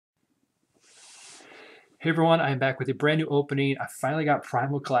Hey everyone, I'm back with a brand new opening. I finally got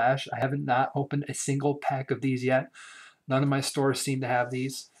Primal Clash. I haven't not opened a single pack of these yet. None of my stores seem to have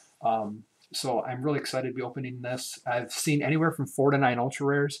these. So I'm really excited to be opening this. I've seen anywhere from 4 to 9 ultra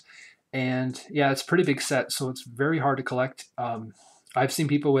rares. And yeah, it's a pretty big set, so it's very hard to collect. I've seen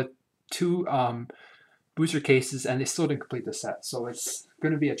people with 2 booster cases and they still didn't complete the set. So it's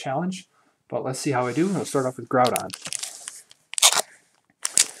going to be a challenge, but let's see how I do. I'll start off with Groudon.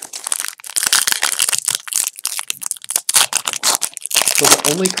 So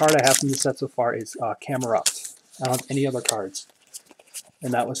the only card I have from the set so far is Camerupt. I don't have any other cards.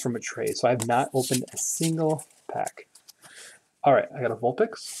 And that was from a trade. So I have not opened a single pack. Alright, I got a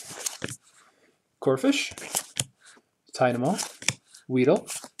Vulpix, Corphish, Dynamo, Weedle,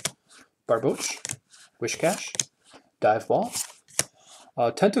 Barboach, Wishcash, Dive Ball,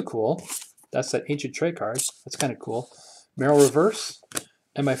 Tentacool. That's that ancient trade card. That's kind of cool. Meryl Reverse.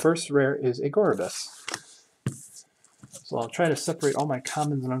 And my first rare is a Gorobus. So I'll try to separate all my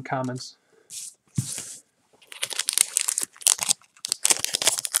commons and uncommons.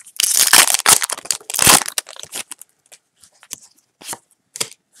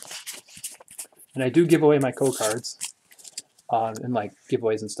 And I do give away my code cards in like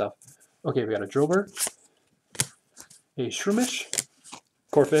giveaways and stuff. Okay, we got a Drillbur, a Shroomish,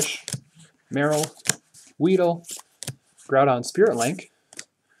 Corphish, Meryl, Weedle, Groudon Spirit Link,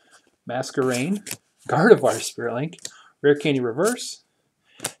 Masquerain, Gardevoir Spirit Link, Rare Candy Reverse,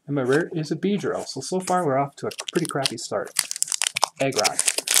 and my rare is a Beedrill. So far we're off to a pretty crappy start. Aggron.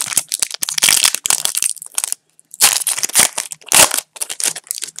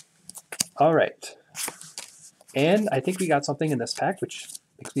 Alright. And I think we got something in this pack which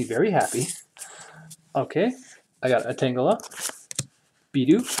makes me very happy. Okay, I got a Tangela,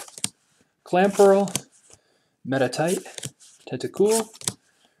 Bidoof, Clamperl, Metatite, Tentacool,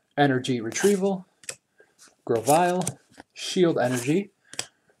 Energy Retrieval, Grovyle, Shield Energy,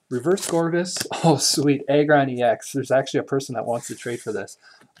 Reverse Gorvis. Oh sweet, Aggron EX. There's actually a person that wants to trade for this.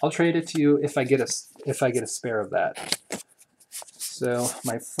 I'll trade it to you if I get a spare of that. So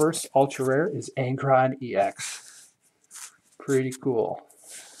my first ultra rare is Aggron EX. Pretty cool.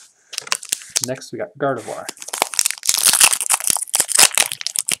 Next we got Gardevoir.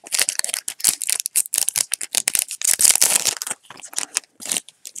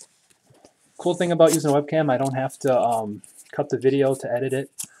 Cool thing about using a webcam, I don't have to cut the video to edit it.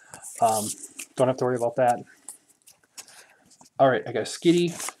 Don't have to worry about that. Alright, I got a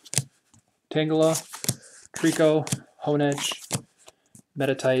Skitty, Tangela, Trico, Honedge,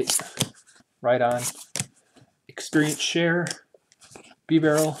 Metatite, Rhydon, Experience Share,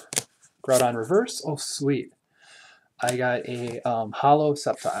 B-Barrel, Groudon Reverse. Oh sweet. I got a Holo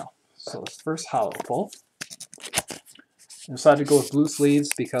Sceptile. So it's first Holo pull. I decided to go with blue sleeves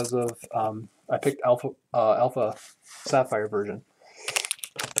because of I picked Alpha Sapphire version.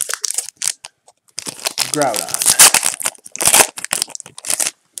 Groudon.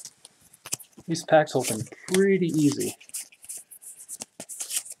 These packs open pretty easy.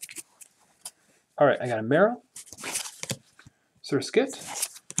 Alright, I got a Meryl, Surskit,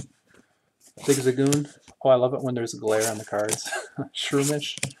 Zigzagoon. Oh, I love it when there's a glare on the cards.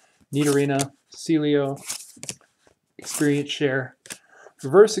 Shroomish, Nidorina, Celio, Experience Share,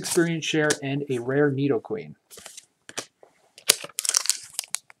 Reverse Experience Share, and a rare Nidoqueen.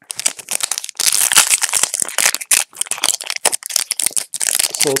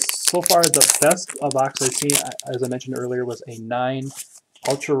 So far the best box I've seen, as I mentioned earlier, was a 9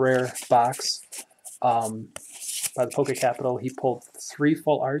 ultra rare box by the Poke Capital. He pulled 3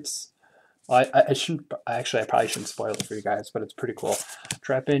 full arts. I probably shouldn't spoil it for you guys, but it's pretty cool.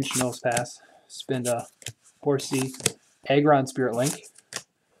 Trapinch, Nosepass, Spinda, Horsey, Aggron Spirit Link,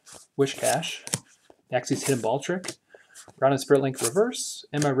 Wishcash, Maxie's Hidden Ball Trick, Groudon Spirit Link Reverse,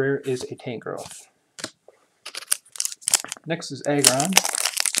 and my rare is a Tangrowth. Next is Aggron.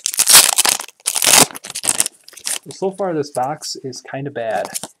 So far this box is kind of bad.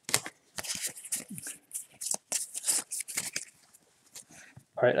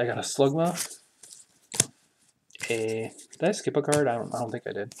 Alright, I got a Slugma. Did I skip a card? I don't think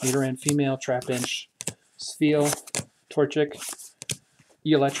I did. Nidoran Female, Trapinch, Spheal, Torchic,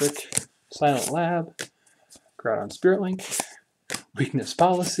 E-Electric, Silent Lab, Groudon Spirit Link, Weakness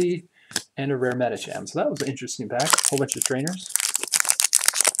Policy, and a rare Medicham. So that was an interesting pack. A whole bunch of trainers.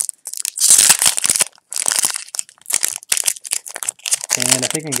 And I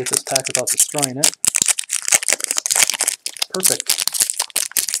think I can get this pack without destroying it. Perfect.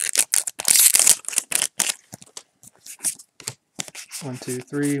 One, two,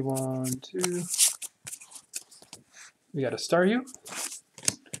 three, 1, 2. We got a Staryu,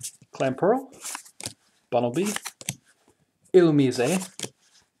 Clamperl, Bunnelby, Illumise,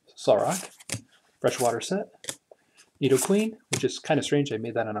 Solrock, Freshwater set, Nidoqueen, which is kind of strange, I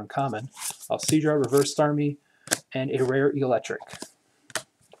made that an uncommon, Seadra, Reverse Starmie, and a rare Electric.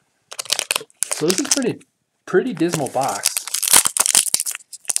 So this is pretty dismal box.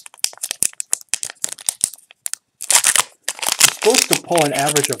 It's supposed to pull an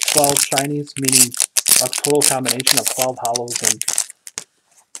average of 12 shinies, meaning a total combination of 12 holos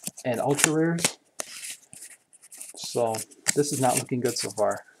and ultra rares. So this is not looking good so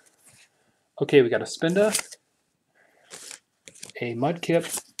far. Okay, we got a Spinda, a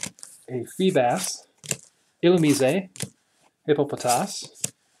Mudkip, a Feebas, Illumise, Hippopotas,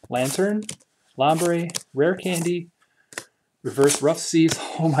 Lantern, Lombre, Rare Candy, Reverse Rough Seas.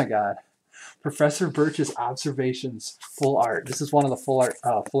 Oh my god. Professor Birch's Observations full art. This is one of the full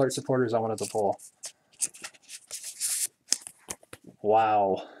art supporters I wanted to pull.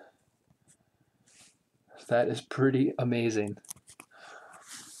 Wow. That is pretty amazing.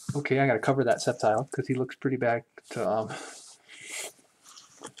 Okay, I gotta cover that Sceptile because he looks pretty bad to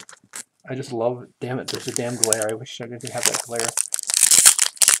I just love, damn it, there's a damn glare. I wish I didn't have that glare.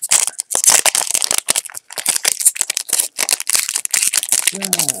 Yeah.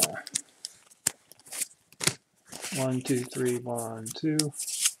 1, 2, 3, 1, 2.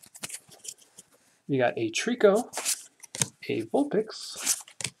 We got a Trico, a Vulpix,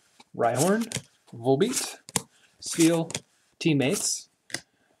 Rhyhorn, Volbeat, Steel, Teammates,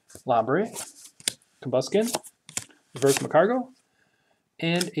 Lombre, Combuskin, Reverse Macargo,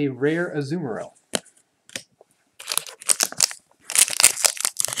 and a rare Azumarill.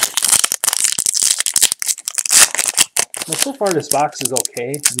 Well, so far this box is okay.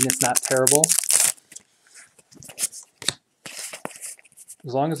 I mean, it's not terrible.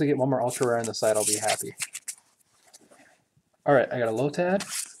 As long as I get one more ultra rare on the side, I'll be happy. Alright, I got a Lotad,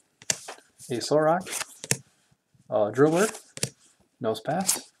 a Solrock, Driller,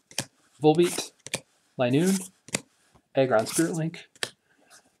 Nosepass, Volbeat, Linoon, Aggron Spirit Link,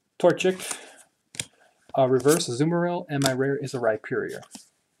 Torchic, Reverse Azumarill, and my rare is a Rhyperior.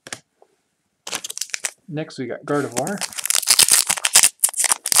 Next we got Gardevoir,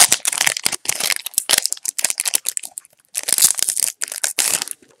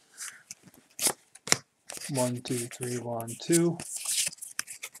 One, two, three, 1, 2.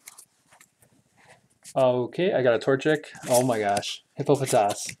 Okay, I got a Torchic. Oh my gosh.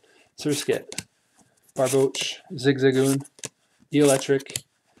 Hippopotas, Surskit, Barboach, Zigzagoon, Electric,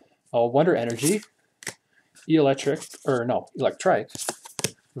 Wonder Energy, Electric, or no, Electrike,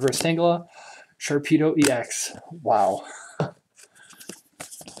 Reverse Tangela, Sharpedo EX. Wow.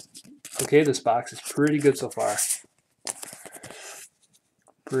 Okay, this box is pretty good so far.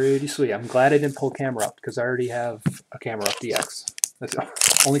 Pretty sweet. I'm glad I didn't pull Camera Up because I already have a Camera Up DX. That's the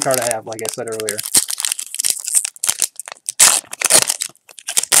only card I have, like I said earlier.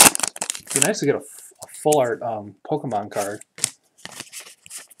 It'd be nice to get a full art Pokemon card.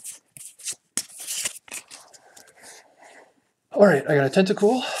 Alright, I got a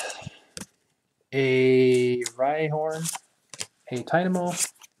Tentacool, a Rhyhorn, a Tynamo,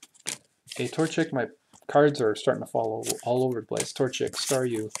 a Torchic. My cards are starting to fall all over the place. Torchic,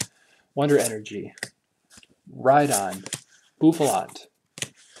 Staryu, Wonder Energy, Rhydon, Bouffalant,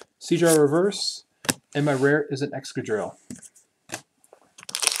 Seadra Reverse, and my rare is an Excadrill.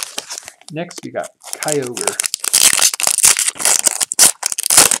 Next we got Kyogre.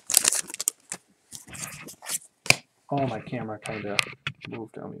 Oh, my camera kind of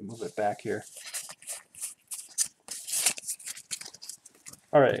moved. Let me move it back here.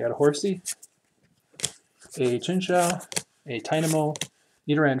 Alright, I got a Horsey, a Chinchou, a Tynamo,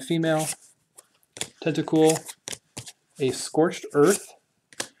 Nidoran Female, Tentacool, a Scorched Earth,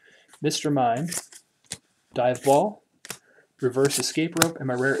 Mr. Mime, Dive Ball, Reverse Escape Rope, and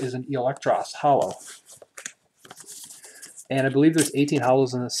my rare is an Electros Holo. And I believe there's 18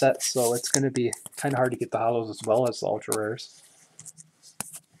 holos in the set, so it's going to be kind of hard to get the holos as well as the ultra rares.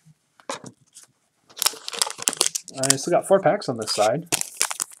 I still got 4 packs on this side.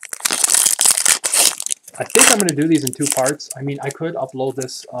 I think I'm going to do these in 2 parts. I mean, I could upload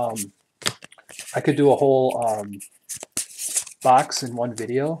this. I could do a whole box in one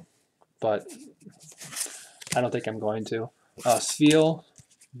video, but I don't think I'm going to. Spheal,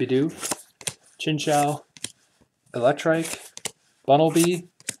 Bidoof, Chinchou, Electrike, Bunnelby,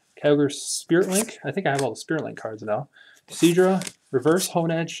 Kyogre Spirit Link. I think I have all the Spirit Link cards now. Seadra, Reverse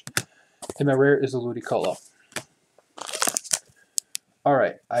Honedge, and my rare is a Ludicolo.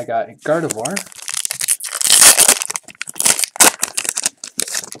 Alright, I got a Gardevoir,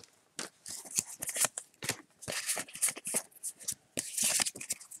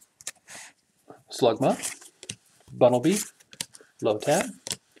 Slugma, Bunnelby, Lotad,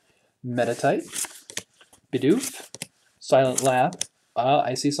 Metatite, Bidoof, Silent Lab,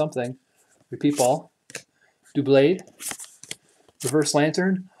 I see something, Repeat Ball, Doublade, Reverse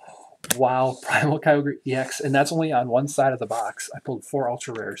Lantern, wow, Primal Kyogre EX, and that's only on one side of the box. I pulled 4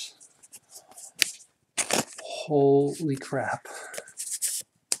 Ultra Rares. Holy crap.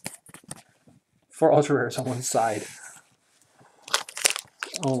 4 Ultra Rares on one side.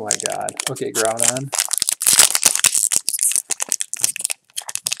 Oh my god. Okay, Groudon.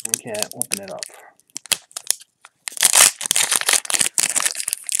 We can't open it up.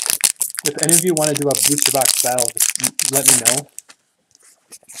 If any of you want to do a booster box battle, just let me know.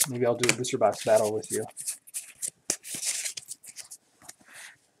 Maybe I'll do a booster box battle with you.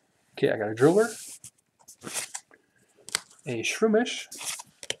 Okay, I got a Driller, a Shroomish,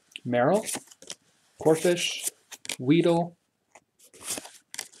 Marill, Corphish, Weedle,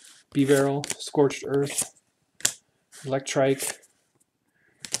 Beaverl, Scorched Earth, Electrike,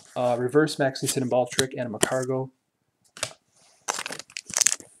 Reverse Maxi Sit and Ball Trick, and a Macargo.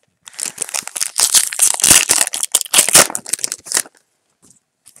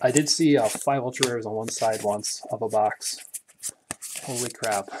 I did see 5 Ultra Rares on one side once of a box. Holy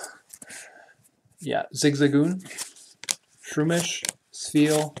crap. Yeah, Zigzagoon, Shroomish,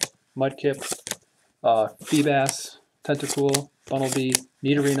 Spheal, Mudkip, Feebas, Tentacool, Bunnelby,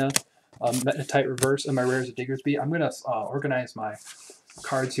 Nidorina, Metatite Reverse, and my rares of Diggersby. I'm going to organize my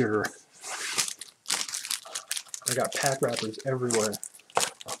cards here. I got pack wrappers everywhere.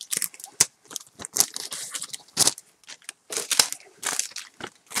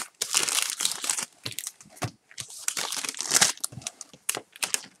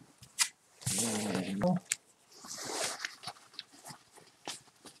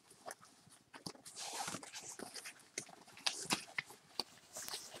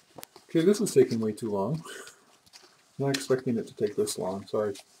 Okay, this is taking way too long. I'm not expecting it to take this long,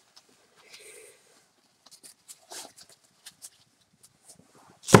 sorry.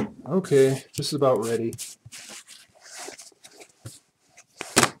 Okay, this is about ready.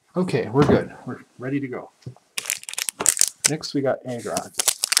 Okay, we're good. We're ready to go. Next we got Aggron.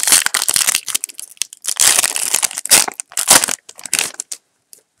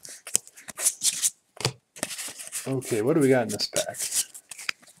 Okay, what do we got in this pack?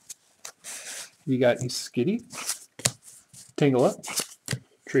 We got a Skitty, Tingala,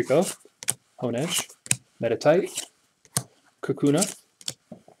 Trico, Honedge, Metatite, Kakuna,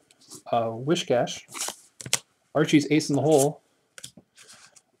 Wishcash, Archie's Ace in the Hole,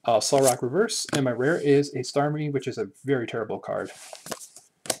 Solrock Reverse, and my rare is a Starmie, which is a very terrible card.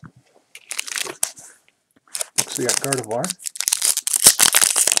 Next we got Gardevoir.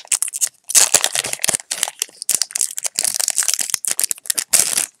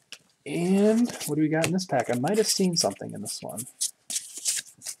 And what do we got in this pack? I might have seen something in this one.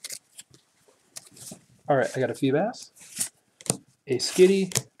 Alright, I got a Feebas, a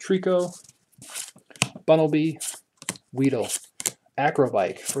Skitty, Trico, Bunnelby, Weedle,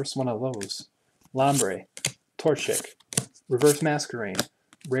 Acrobike, first one of those, Lombre, Torchic, Reverse Masquerain,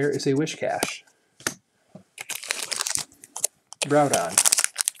 rare is a Wishcash, Groudon,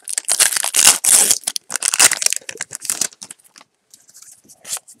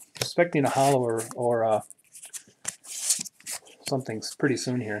 expecting a holo or something's pretty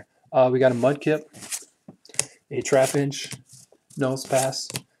soon here. We got a Mudkip, a Trapinch,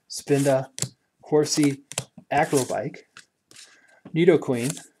 Nosepass, Spinda, Horsey, Acrobike,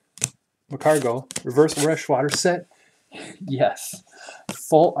 Nidoqueen, Macargo, Reverse Freshwater set. Yes.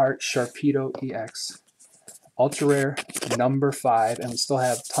 Full Art Sharpedo EX. Ultra Rare, number 5, and we still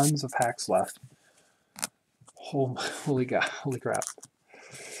have tons of packs left. Holy God, holy crap.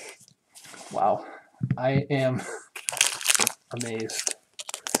 Wow. I am amazed.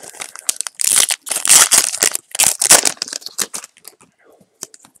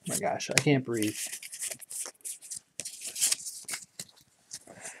 Oh my gosh, I can't breathe.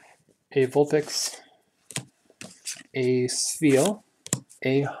 A Vulpix, a Spheal,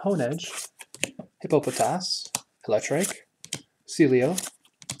 a Honedge, Hippopotas, Electrike, Celio,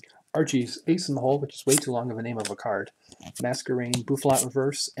 Archie's Ace in the Hole, which is way too long of a name of a card, Masquerain, Boufflant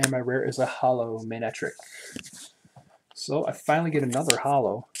Reverse, and my rare is a Holo Manectric. So I finally get another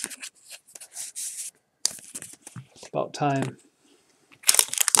holo. About time.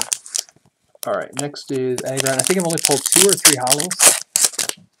 Alright, next is Aggron. I think I've only pulled 2 or 3 holos.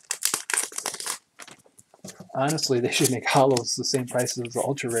 Honestly, they should make holos the same price as the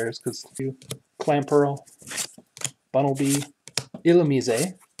ultra rares, because Clamperl, Bunnelby,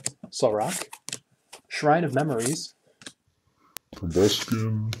 Illumise, Solrock, Shrine of Memories,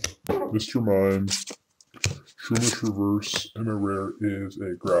 Mr. Mime, Shroomish Reverse, and my rare is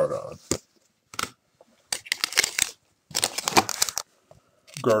a Groudon.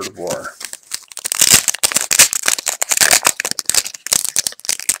 Gardevoir.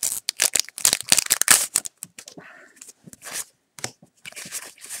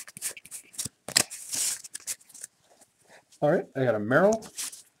 Alright, I got a Meryl,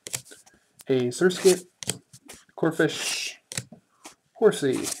 a Surskit, Corphish,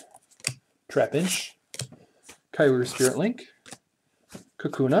 Horsey, Trapinch, Kyrie Spirit Link,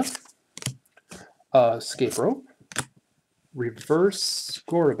 Kakuna, Escape Rope, Reverse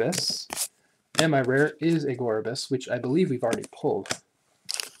Goribus, and my rare is a Goribus, which I believe we've already pulled.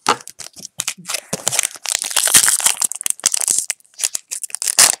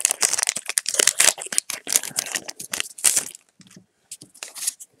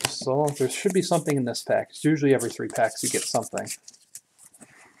 So there should be something in this pack. It's usually every 3 packs you get something.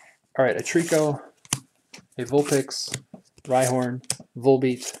 Alright, a Trico, a Vulpix, Rhyhorn,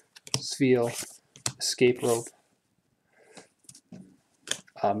 Volbeat, Spheal, Escape Rope,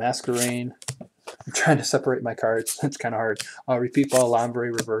 Masquerain. I'm trying to separate my cards. It's kind of hard. Repeat Ball,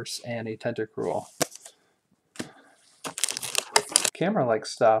 Lombre Reverse, and a Tentacruel. Camera like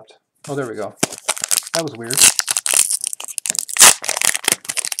stopped. Oh, there we go. That was weird.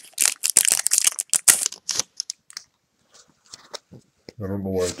 I don't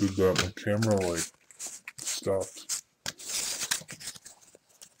know why I did that. My camera like stopped.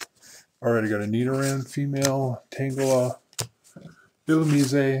 Alright, I got a Nidoran female, Tangela,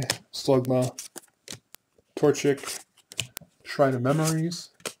 Illumise, Slugma, Torchic, Shrine of Memories,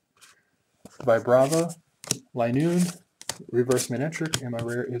 Vibrava, Linoon, Reverse Manectric, and my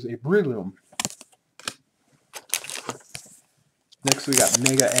rare is a Breloom. Next we got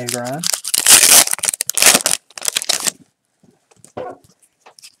Mega Aggron.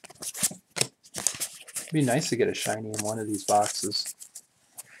 It'd be nice to get a shiny in one of these boxes.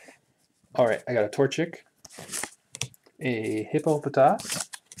 Alright, I got a Torchic, a Hippopotas,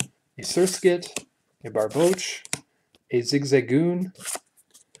 a Surskit, a Barboach, a Zigzagoon,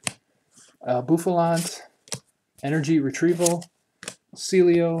 a Bouffalant, Energy Retrieval,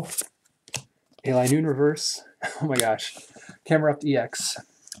 Celio, a Linoon Reverse. Oh my gosh. Camera Up EX.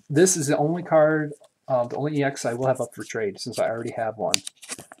 This is the only card, the only EX I will have up for trade since I already have one.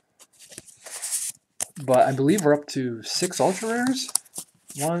 But I believe we're up to 6 Ultra Rares.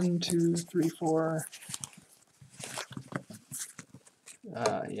 1, 2, 3, 4.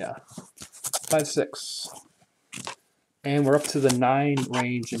 Yeah. 5, 6. And we're up to the 9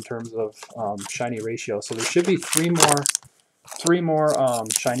 range in terms of shiny ratio. So there should be 3 more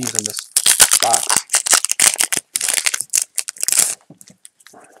shinies in this box.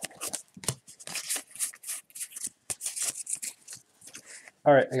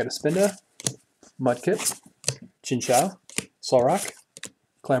 Alright, I got a Spinda, Mudkip, Chinchou, Solrock,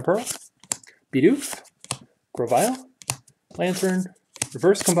 Clamperl, Bidoof, Grovyle, Lantern,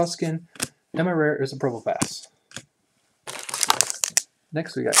 Reverse Combuskin, and my rare is a Probopass.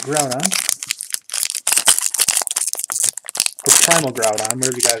 Next we got Groudon, or Primal Groudon,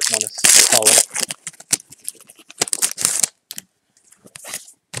 whatever you guys want to call it.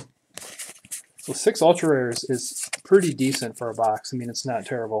 So 6 Ultra Rares is pretty decent for a box. I mean, it's not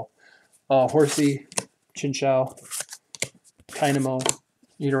terrible. Horsey, Chinchou, Dynamo,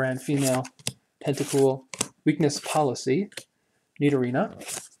 Nidoran Female, Tentacool, Weakness Policy, Nidorina,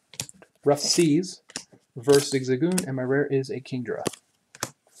 Rough Seas, Reverse Zigzagoon, and my rare is a Kingdra.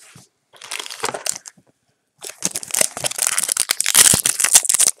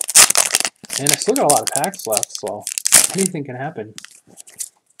 And I still got a lot of packs left, so anything can happen.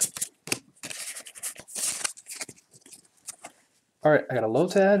 Alright, I got a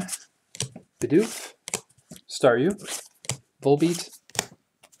Lotad, Bidoof, Staryu, Volbeat,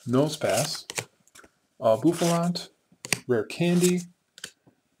 Nosepass, Bouffalant, Rare Candy,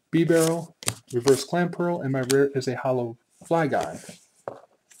 Bibarel, Reverse Clamperl, and my rare is a Hollow Flygon.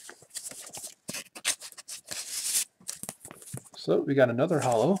 So we got another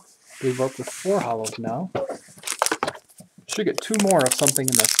Hollow. We're up with 4 Hollows now. Should get 2 more of something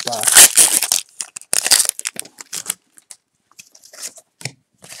in this box.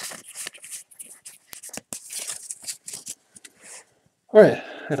 Alright,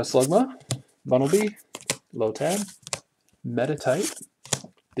 I got a Slugma, Bunnelby, Lotad, Metatite,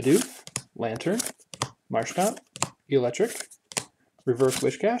 Bidoof, Lantern, Marshtomp, Electric, Reverse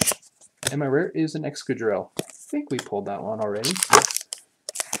Wishcash, and my rare is an Excadrill. I think we pulled that one already.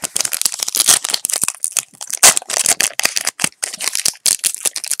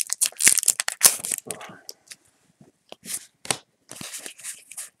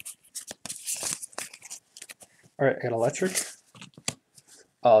 Alright, I got Electric.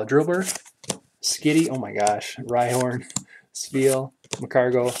 Drillbur. Skitty, oh my gosh. Rhyhorn. Spiel.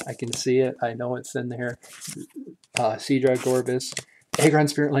 Macargo, I can see it. I know it's in there. Seadra, Gorbis. Aggron,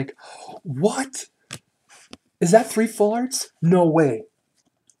 Spirit Link. What? Is that 3 full arts? No way.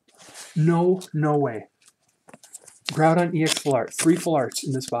 No way. Groudon EX full art. 3 full arts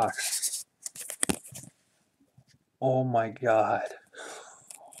in this box. Oh my god.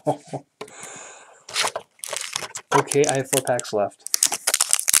 Okay, I have 4 packs left.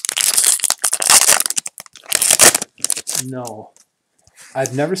 No.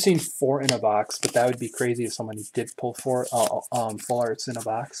 I've never seen 4 in a box, but that would be crazy if somebody did pull 4 full arts in a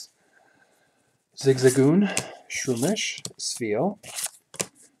box. Zigzagoon, Shroomish, Spheal,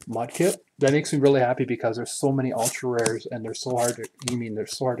 Mudkip. That makes me really happy because there's so many ultra rares and they're so hard to they're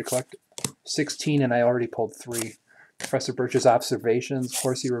so hard to collect. 16 and I already pulled 3. Professor Birch's Observations,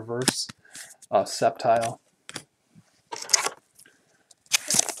 Horsey Reverse, Sceptile.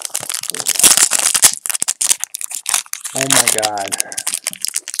 Oh my god.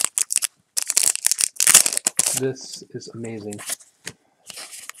 This is amazing.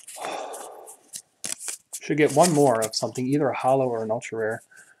 Should get one more of something, either a holo or an ultra rare.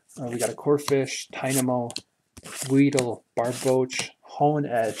 We got a Corphish, Dynamo, Weedle, Barboach, Hone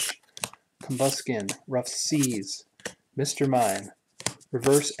Edge, Combuskin, Rough Seas, Mr. Mime,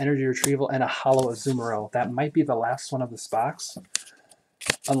 Reverse Energy Retrieval, and a holo Azumarill. That might be the last one of this box.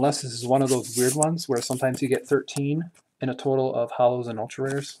 Unless this is one of those weird ones where sometimes you get 13 in a total of holos and ultra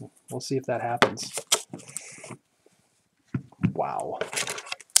rares. We'll see if that happens. Wow.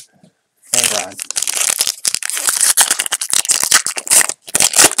 Hang on.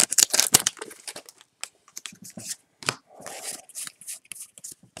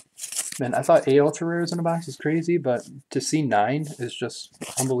 Man, I thought 8 ultra rares in a box is crazy, but to see 9 is just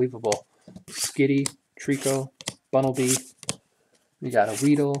unbelievable. Skitty, Trico, Bunnelby. We got a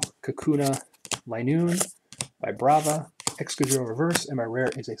Weedle, Kakuna, Linoon, Vibrava, Excadrill Reverse, and my rare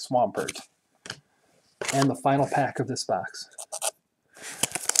is a Swampert. And the final pack of this box.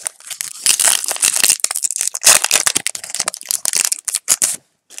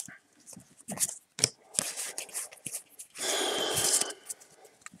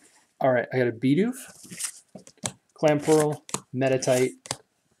 Alright, I got a Bidoof, Clamperl, Metatite,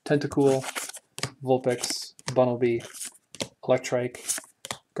 Tentacool, Vulpix, Bunnelby, Electrike,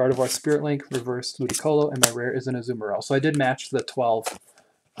 Gardevoir Spirit Link, Reverse Ludicolo, and my rare is an Azumarill. So I did match the 12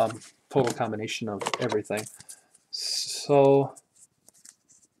 total combination of everything. So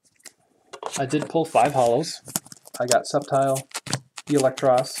I did pull 5 holos. I got Sceptile,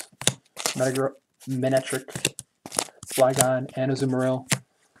 Electros, Manectric, Flygon, and Azumarill.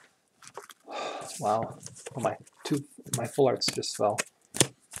 Wow, oh, my full arts just fell.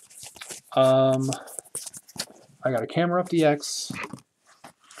 I got a Camerupt EX,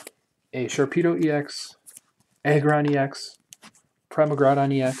 a Sharpedo EX, Aggron EX, Primal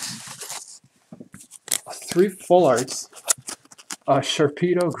Groudon EX, 3 full arts,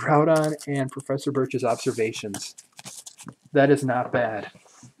 Sharpedo, Groudon, and Professor Birch's Observations. That is not bad.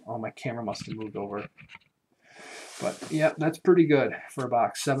 Oh, my camera must have moved over. But yeah, that's pretty good for a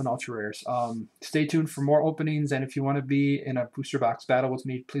box. 7 ultra rares. Stay tuned for more openings, and if you want to be in a booster box battle with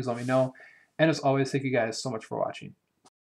me, please let me know. And as always, thank you guys so much for watching.